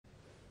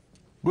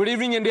Good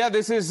evening, India.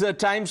 This is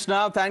Times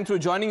Now. Thanks for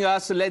joining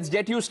us. Let's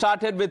get you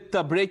started with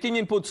breaking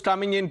inputs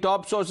coming in.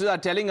 Top sources are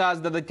telling us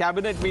that the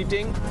cabinet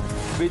meeting,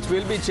 which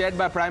will be chaired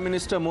by Prime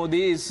Minister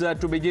Modi, is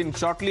to begin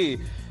shortly.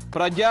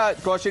 Pragya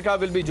Kaushika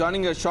will be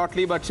joining us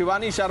shortly, but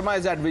Shivani Sharma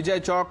is at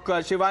Vijay Chowk.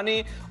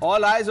 Shivani,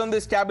 all eyes on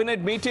this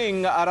cabinet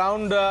meeting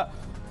around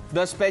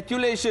the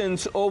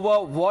speculations over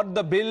what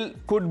the bill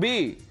could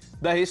be,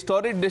 the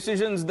historic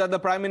decisions that the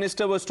Prime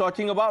Minister was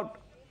talking about.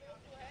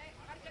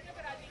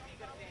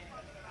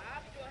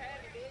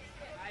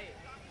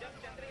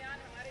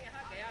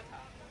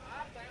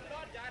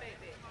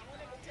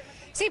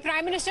 See,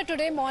 Prime Minister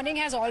today morning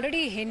has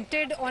already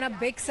hinted on a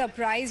big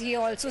surprise. He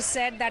also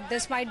said that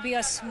this might be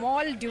a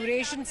small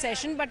duration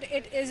session, but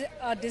it is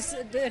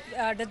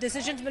the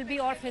decisions will be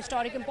of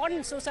historic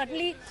importance. So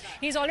certainly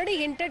he's already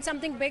hinted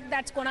something big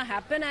that's going to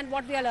happen. And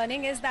what we are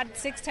learning is that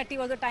 6:30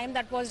 was the time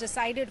that was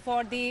decided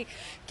for the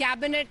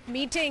cabinet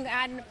meeting.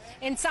 And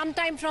in some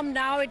time from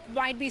now, it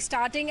might be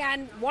starting.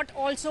 And what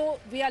also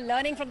we are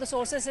learning from the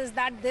sources is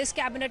that this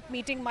cabinet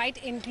meeting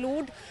might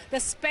include the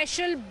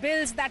special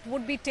bills that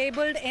would be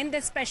tabled in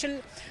this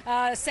special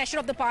session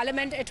of the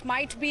parliament. It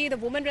might be the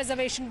women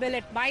reservation bill,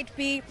 it might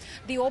be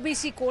the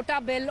OBC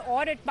quota bill,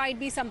 or it might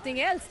be something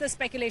else. The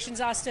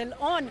speculations are still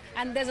on,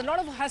 and there's a lot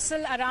of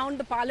hustle around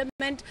the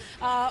parliament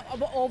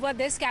over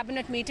this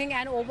cabinet meeting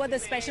and over the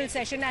special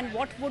session and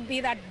what would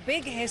be that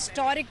big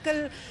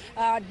historical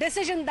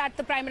decision that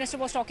the Prime Minister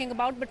was talking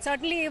about. But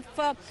certainly if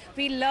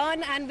we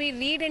learn and we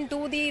read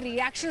into the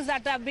reactions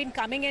that have been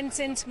coming in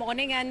since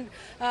morning and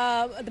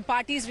the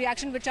party's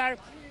reaction, which are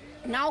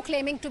now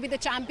claiming to be the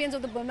champions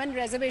of the women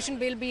reservation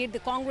bill, be it the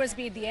Congress,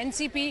 be it the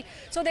NCP.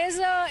 So there's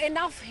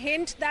enough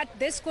hint that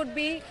this could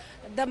be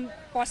the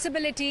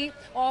possibility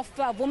of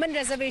a women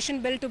reservation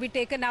bill to be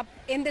taken up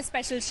in the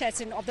special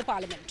session of the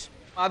parliament.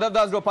 Madhav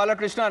Das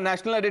Gopalakrishna,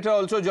 national editor,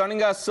 also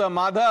joining us.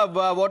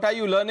 Madhav, what are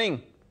you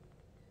learning?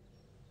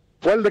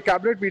 Well, the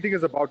cabinet meeting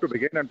is about to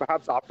begin, and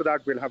perhaps after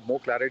that we'll have more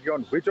clarity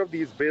on which of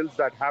these bills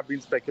that have been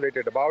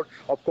speculated about.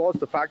 Of course,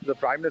 the fact that the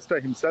Prime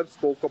Minister himself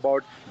spoke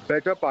about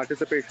better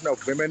participation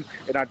of women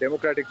in our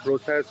democratic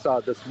process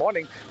this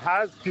morning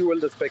has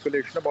fueled the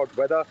speculation about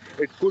whether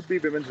it could be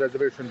women's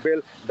reservation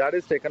bill that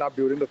is taken up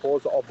during the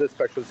course of this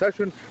special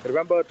session.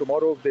 Remember,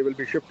 tomorrow they will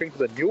be shifting to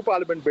the new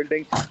Parliament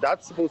building.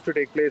 That's supposed to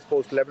take place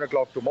post 11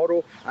 o'clock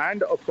tomorrow.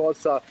 And of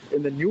course,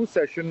 in the new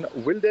session,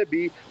 will there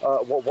be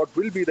what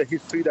will be the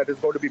history that is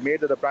going to be made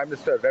that the Prime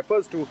Minister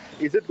refers to?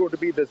 Is it going to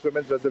be this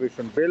women's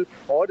reservation bill,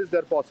 or is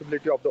there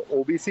possibility of the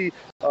OBC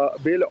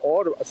bill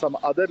or some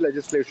other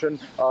legislation,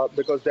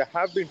 because there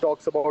have been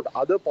talks about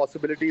other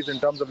possibilities in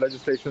terms of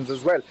legislations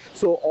as well.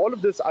 So all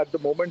of this at the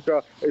moment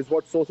is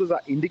what sources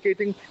are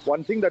indicating.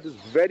 One thing that is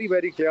very,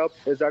 very clear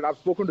is that I've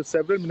spoken to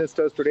several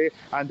ministers today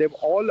and they've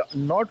all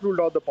not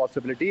ruled out the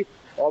possibility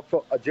of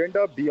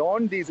agenda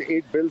beyond these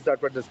 8 bills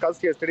that were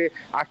discussed yesterday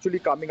actually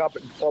coming up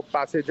for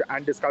passage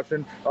and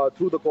discussion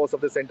through the course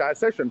of this entire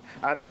session.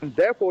 And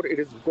therefore, it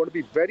is going to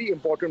be very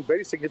important,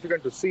 very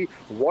significant to see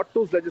what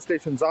those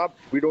legislations are.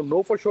 We don't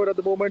know for sure at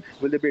the moment.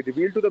 Will they be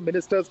revealed to the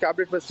ministers,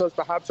 cabinet ministers,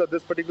 perhaps at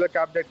this particular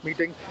cabinet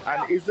meeting?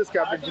 And is this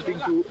cabinet meeting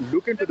to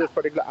look into this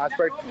particular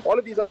aspect? All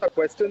of these are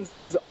questions.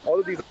 All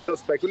of these are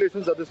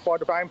speculations at this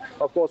point of time.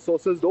 Of course,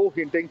 sources though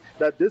hinting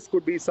that this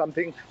could be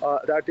something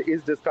that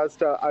is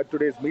discussed at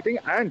today's meeting,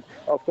 and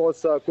of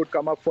course could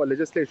come up for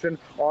legislation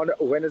on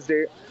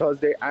Wednesday,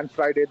 Thursday and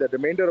Friday, the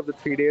remainder of the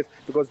 3 days,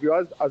 because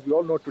as we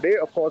all know, today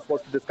of course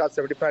was to discuss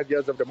 75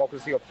 years of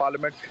democracy of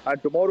Parliament,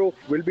 and tomorrow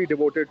will be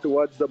devoted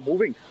towards the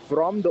moving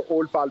from the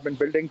old Parliament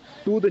building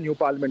to the new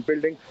Parliament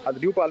building, and the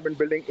new Parliament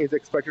building is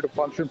expected to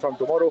function from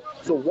tomorrow.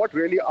 So what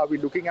really are we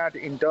looking at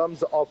in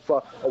terms of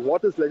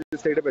what this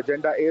legislative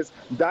agenda is?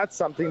 That's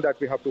something that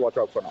we have to watch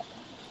out for now.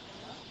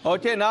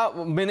 Okay, now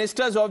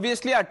ministers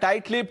obviously are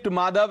tight-lipped.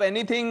 Madhav,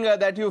 anything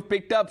that you've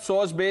picked up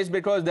source-based,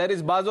 because there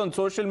is buzz on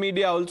social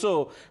media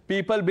also.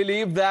 People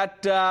believe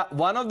that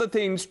one of the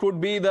things could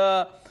be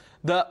the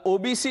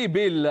OBC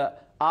bill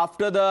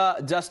after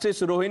the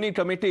Justice Rohini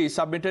Committee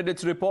submitted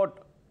its report.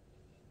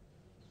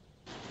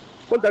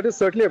 Well, that is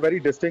certainly a very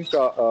distinct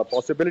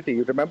possibility.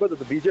 You remember that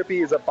the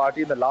BJP is a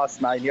party in the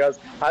last 9 years,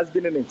 has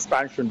been in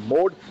expansion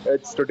mode.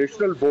 Its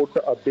traditional vote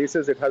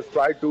basis, it has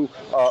tried to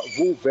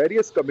woo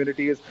various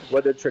communities,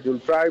 whether it's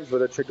scheduled tribes,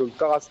 whether it's scheduled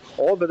castes,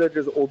 or whether it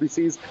is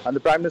OBCs. And the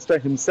Prime Minister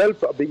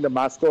himself being the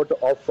mascot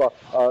of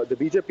the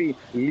BJP,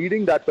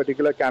 leading that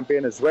particular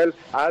campaign as well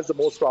as the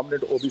most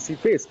prominent OBC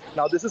face.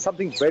 Now, this is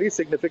something very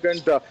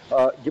significant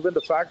given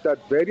the fact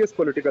that various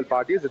political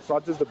parties, it's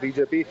not just the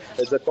BJP,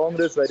 it's the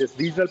Congress, various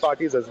regional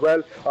parties as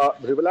well,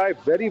 rely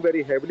very,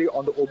 very heavily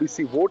on the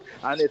OBC vote,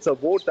 and it's a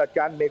vote that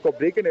can make or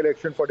break an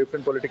election for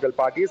different political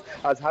parties,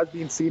 as has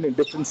been seen in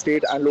different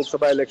state and Lok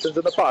Sabha elections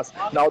in the past.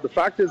 Now, the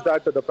fact is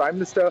that the Prime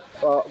Minister,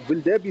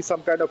 will there be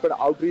some kind of an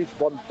outreach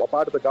from a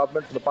part of the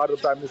government, from the part of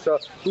the Prime Minister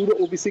to the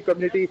OBC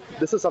community?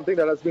 This is something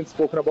that has been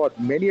spoken about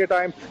many a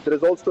time. There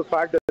is also the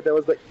fact that There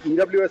was the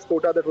EWS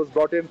quota that was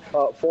brought in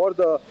for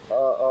the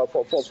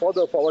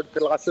forward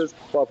classes,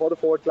 for the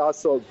forward class.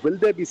 So will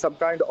there be some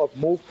kind of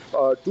move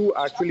to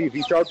actually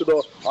reach out to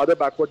the other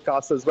backward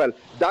castes as well?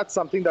 That's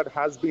something that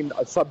has been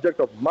a subject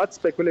of much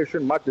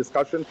speculation, much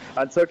discussion,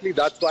 and certainly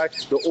that's why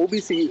the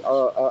OBC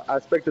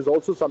aspect is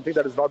also something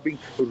that is not being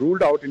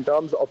ruled out in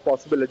terms of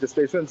possible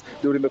legislations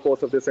during the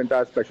course of this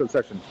entire special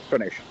session.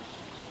 Pranesh.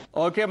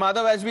 Okay,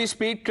 Madhav, as we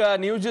speak,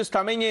 news is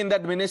coming in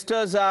that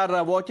ministers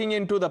are walking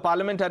into the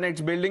Parliament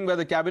Annex building where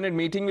the cabinet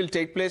meeting will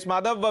take place.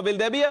 Madhav, will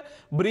there be a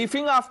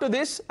briefing after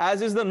this,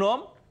 as is the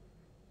norm?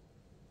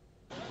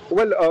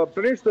 Well,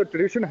 Pranesh, the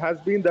tradition has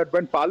been that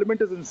when Parliament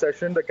is in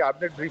session, the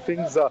cabinet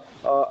briefings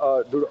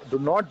do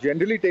not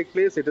generally take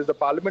place. It is the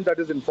Parliament that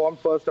is informed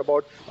first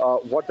about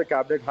what the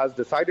cabinet has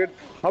decided.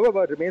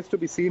 However, remains to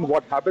be seen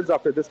what happens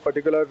after this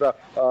particular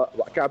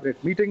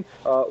cabinet meeting.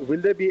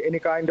 Will there be any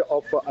kind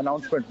of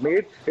announcement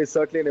made is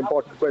certainly an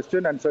important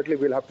question, and certainly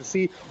we'll have to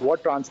see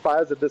what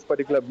transpires at this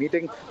particular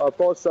meeting. Of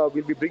course,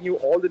 we'll be bringing you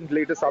all the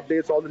latest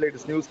updates, all the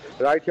latest news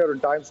right here on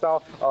Times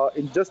Now.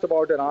 In just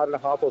about an hour and a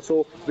half or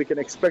so, we can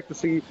expect to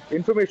see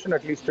information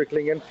at least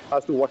trickling in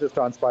as to what has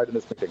transpired in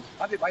this meeting.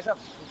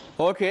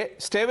 Okay,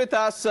 stay with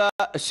us.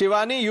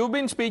 Shivani, you've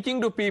been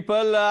speaking to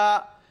people.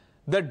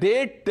 The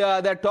date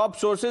that top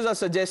sources are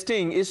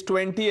suggesting is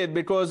 20th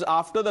because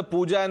after the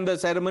puja and the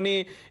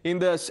ceremony in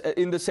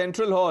the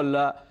central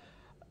hall,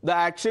 the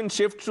action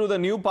shifts to the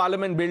new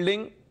Parliament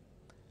building,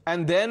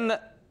 and then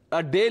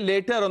a day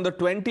later on the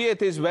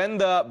 20th is when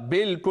the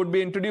bill could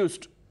be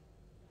introduced.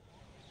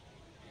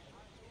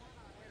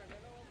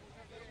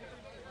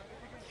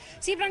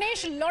 See,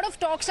 Pranesh, a lot of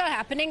talks are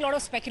happening, a lot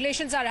of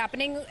speculations are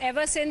happening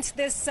ever since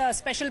this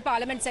special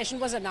parliament session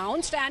was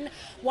announced. And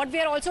what we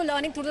are also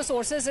learning through the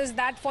sources is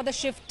that for the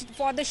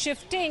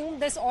shifting,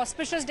 this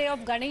auspicious day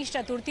of Ganesh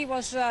Chaturthi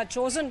was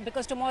chosen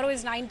because tomorrow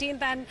is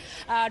 19th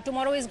and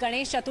tomorrow is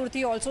Ganesh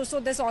Chaturthi also. So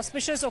this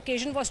auspicious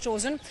occasion was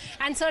chosen.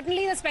 And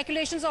certainly the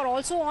speculations are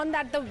also on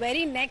that the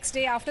very next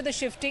day after the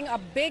shifting, a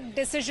big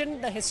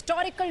decision, the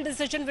historical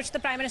decision which the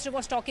Prime Minister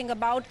was talking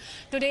about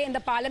today in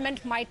the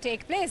Parliament might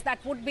take place.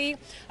 That would be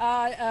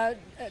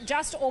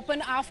just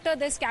open after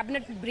this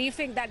cabinet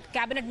briefing, that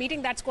cabinet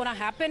meeting that's going to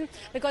happen,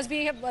 because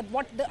we have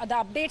the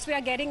updates we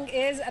are getting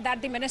is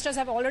that the ministers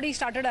have already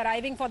started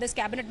arriving for this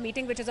cabinet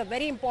meeting, which is a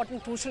very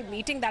important, crucial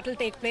meeting that will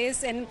take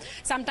place in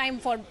some time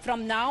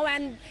from now.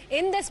 And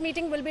in this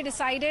meeting will be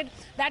decided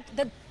that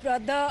the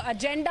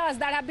agendas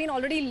that have been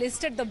already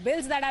listed, the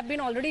bills that have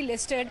been already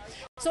listed.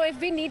 So if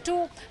we need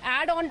to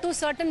add on to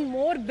certain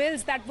more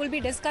bills that will be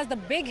discussed, the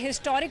big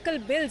historical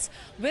bills,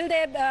 will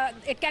there?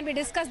 It can be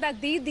discussed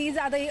that these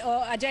are the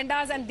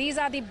agendas and these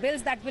are the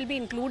bills that will be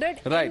included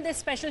in this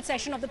special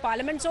session of the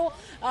Parliament. So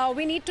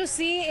we need to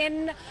see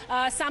in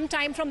some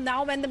time from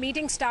now when the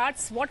meeting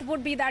starts, what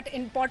would be that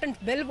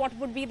important bill, what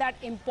would be that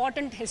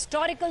important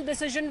historical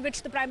decision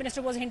which the Prime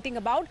Minister was hinting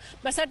about.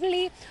 But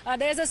certainly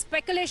there's a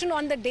speculation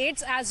on the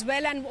dates as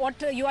well, and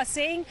what you are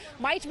saying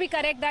might be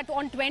correct, that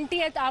on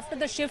 20th after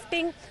the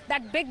shifting,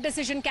 that big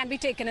decision can be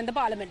taken in the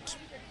Parliament.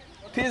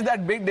 What is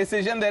that big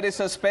decision? There is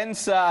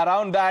suspense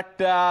around that.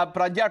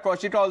 Pragya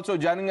Kaushik also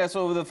joining us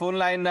over the phone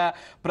line.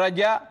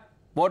 Pragya,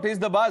 what is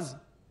the buzz?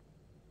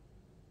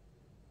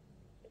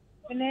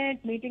 The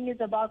meeting is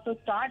about to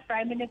start.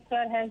 Prime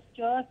Minister has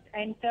just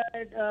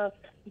entered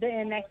the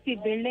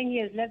NXT building. He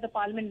has left the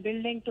Parliament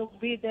building to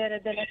be there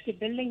at the NXT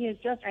building. He has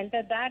just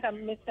entered that.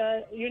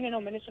 Minister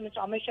Mr.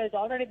 Amit Shah is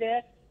already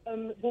there.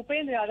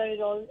 Bhupendra Yadav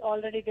is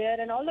already there,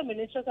 and all the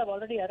ministers have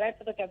already arrived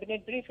for the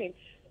cabinet briefing.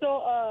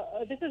 So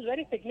this is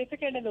very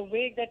significant in the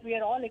way that we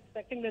are all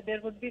expecting that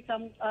there would be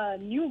some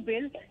new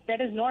bill that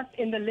is not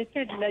in the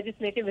listed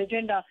legislative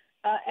agenda.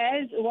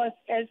 As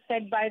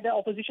said by the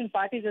opposition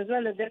parties as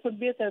well, that there could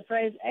be a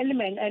surprise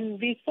element, and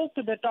we spoke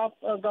to the top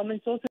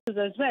government sources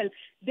as well.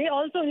 They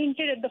also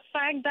hinted at the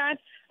fact that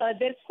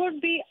there could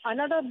be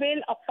another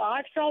bill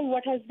apart from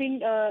what has been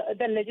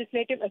the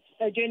legislative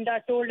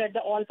agenda told at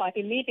the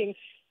all-party meeting.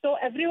 So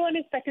everyone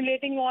is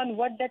speculating on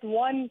what that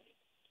one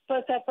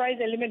surprise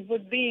element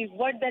would be,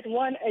 what that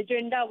one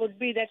agenda would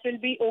be that will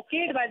be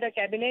okayed by the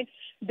cabinet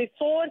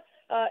before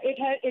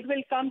it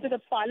will come to the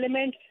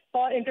Parliament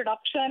for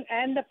introduction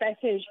and the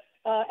passage.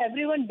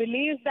 Everyone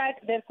believes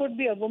that there could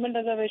be a women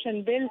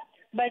reservation bill,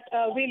 but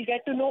we'll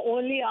get to know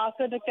only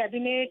after the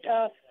cabinet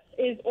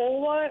is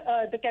over.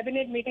 The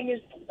cabinet meeting is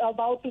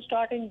about to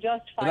start in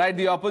just 5 minutes. Right,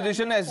 the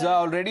opposition has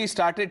already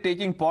started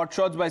taking pot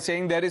shots by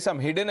saying there is some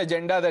hidden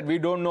agenda that we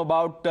don't know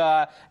about,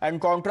 and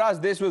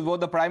contrast this with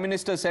what the Prime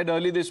Minister said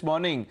early this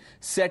morning,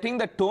 setting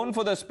the tone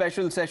for the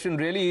special session.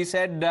 Really, he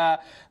said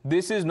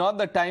this is not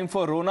the time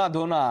for Rona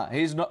Dhona.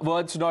 His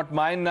words, not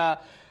mine.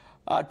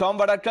 Tom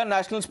Vadadkar,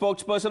 national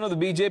spokesperson of the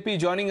BJP,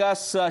 joining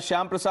us.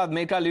 Syam Prasad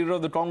Meka, leader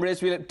of the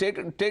Congress. We'll take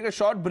a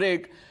short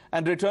break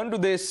and return to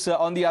this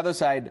on the other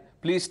side.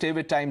 Please stay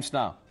with Times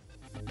Now.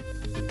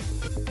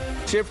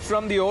 Shift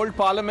from the old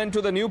parliament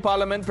to the new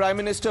parliament. Prime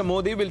Minister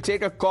Modi will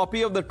take a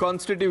copy of the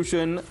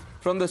constitution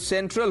from the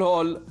central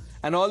hall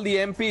and all the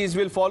MPs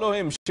will follow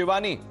him.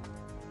 Shivani.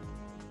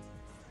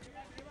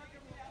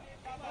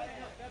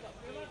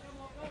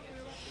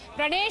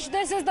 Pranesh,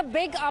 this is the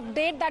big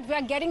update that we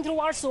are getting through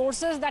our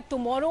sources, that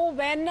tomorrow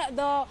when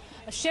the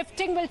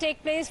shifting will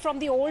take place from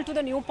the old to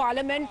the new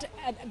parliament,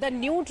 the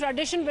new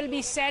tradition will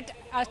be set,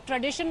 a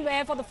tradition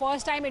where for the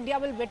first time India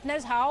will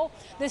witness how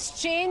this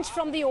change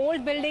from the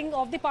old building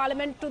of the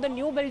parliament to the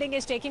new building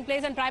is taking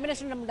place. And Prime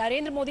Minister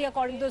Narendra Modi,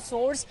 according to the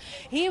source,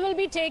 he will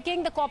be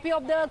taking the copy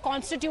of the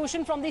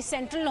constitution from the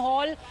central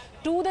hall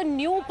to the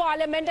new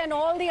parliament, and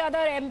all the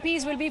other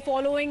MPs will be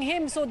following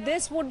him. So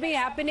this would be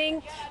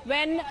happening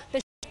when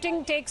the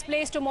takes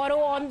place tomorrow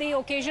on the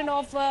occasion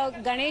of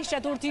Ganesh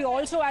Chaturthi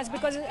also, as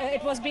because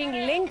it was being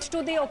linked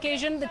to the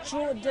occasion,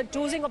 the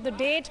choosing of the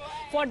date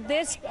for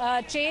this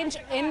change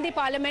in the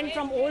parliament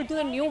from old to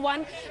the new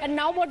one. And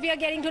now what we are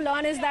getting to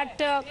learn is that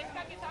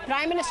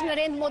Prime Minister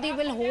Narendra Modi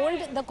will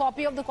hold the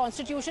copy of the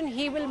constitution.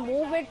 He will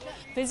move it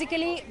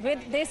physically with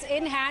this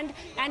in hand,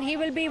 and he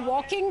will be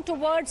walking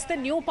towards the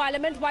new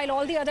parliament while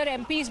all the other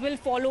MPs will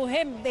follow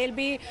him. They'll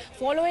be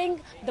following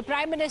the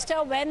Prime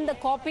Minister when the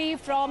copy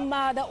from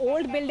the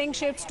old building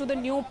shifts to the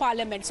new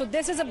parliament. So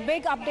this is a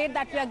big update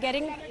that we are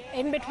getting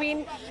in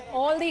between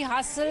all the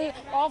hustle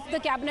of the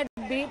cabinet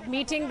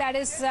meeting that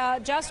is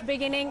just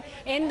beginning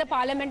in the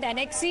Parliament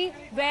Annexi,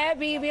 where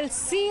we will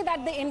see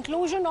that the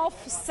inclusion of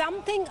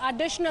something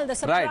additional, the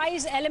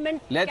surprise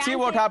element. Let's see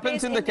what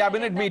happens in the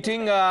cabinet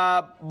meeting.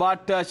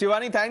 But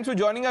Shivani, thanks for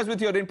joining us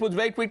with your inputs.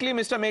 Very quickly,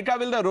 Mr. Meka,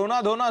 will the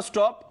Rona Dhona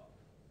stop?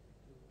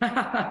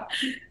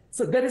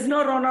 So there is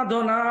no Rona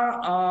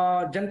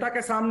Dhona. जनता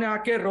के सामने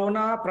आके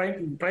रोना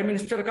prime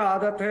minister का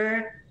आदत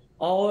है,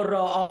 और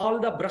all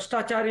the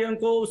भ्रष्टाचारियों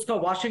को उसका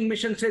वॉशिंग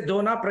मशीन से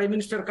धोना प्राइम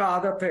मिनिस्टर का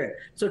आदत है.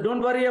 So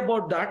don't worry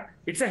about that.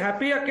 It's a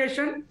happy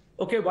occasion.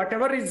 Okay,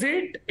 whatever is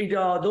it,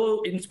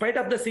 though in spite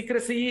of the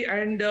secrecy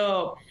and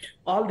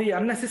all the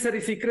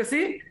unnecessary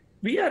secrecy,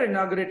 we are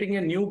inaugurating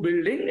a new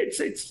building.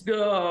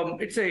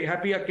 It's a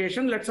happy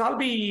occasion. Let's all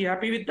be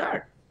happy with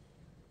that.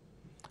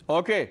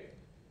 Okay.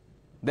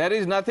 There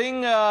is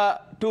nothing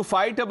to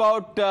fight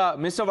about,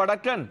 Mr.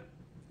 Vadakkan.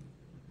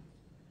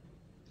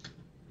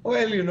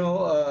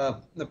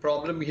 Well, the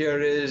problem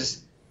here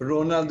is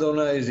Rona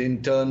Dona is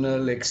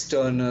internal,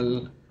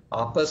 external.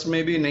 आपस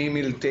में भी नहीं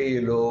मिलते ये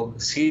लोग.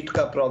 Seat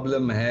का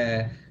problem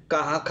है,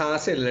 कहाँ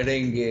से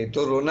लड़ेंगे,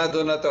 तो रोना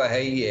धोना तो है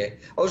ही है.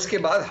 और उसके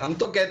बाद हम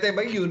तो कहते हैं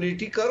भाई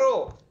यूनिटी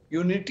करो,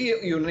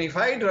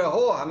 यूनिफाइड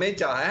रहो.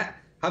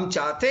 हम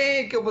चाहते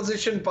हैं कि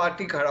ओपोजिशन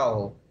पार्टी खड़ा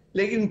हो,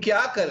 लेकिन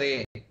क्या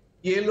करें,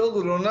 ये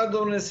लोग रोना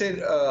धोने से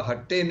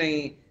हटते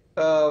नहीं.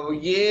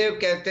 ये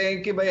कहते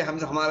हैं कि भाई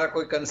हमारा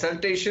कोई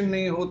कंसल्टेशन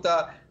नहीं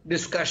होता,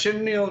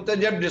 डिस्कशन नहीं होता.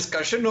 जब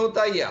डिस्कशन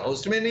होता है ये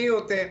हाउस में नहीं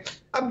होते.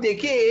 अब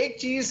देखिए एक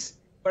चीज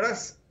बड़ा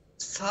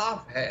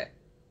साफ है,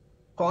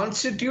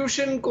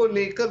 कॉन्स्टिट्यूशन को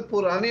लेकर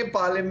पुराने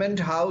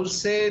पार्लियामेंट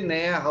हाउस से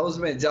नए हाउस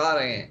में जा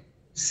रहे हैं,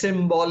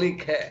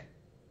 सिंबॉलिक है.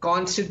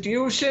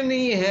 कॉन्स्टिट्यूशन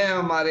ही है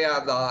हमारे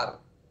आधार.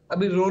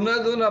 अभी रोना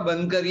धोना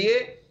बंद करिए,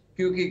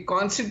 क्योंकि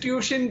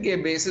कॉन्स्टिट्यूशन के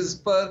बेसिस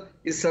पर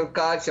इस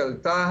सरकार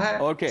चलता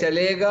है,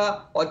 चलेगा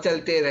और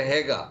चलते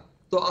रहेगा.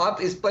 तो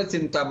आप इस पर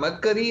चिंता मत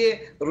करिए.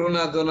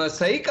 रोना धोना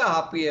सही कहा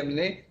पीएम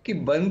ने कि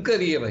बंद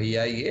करिए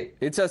भैया ये.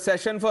 It's a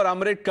session for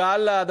Amrit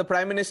Kal. The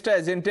Prime Minister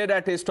has hinted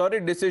at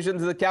historic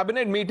decisions. The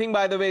cabinet meeting,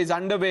 by the way, is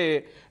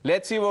underway.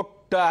 Let's see what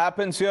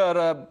happens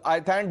here. I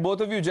thank both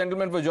of you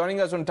gentlemen for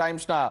joining us on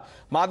Times Now.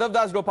 Madhav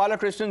Das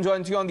Gopalakrishnan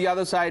joins you on the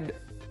other side.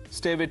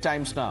 Stay with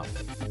Times Now.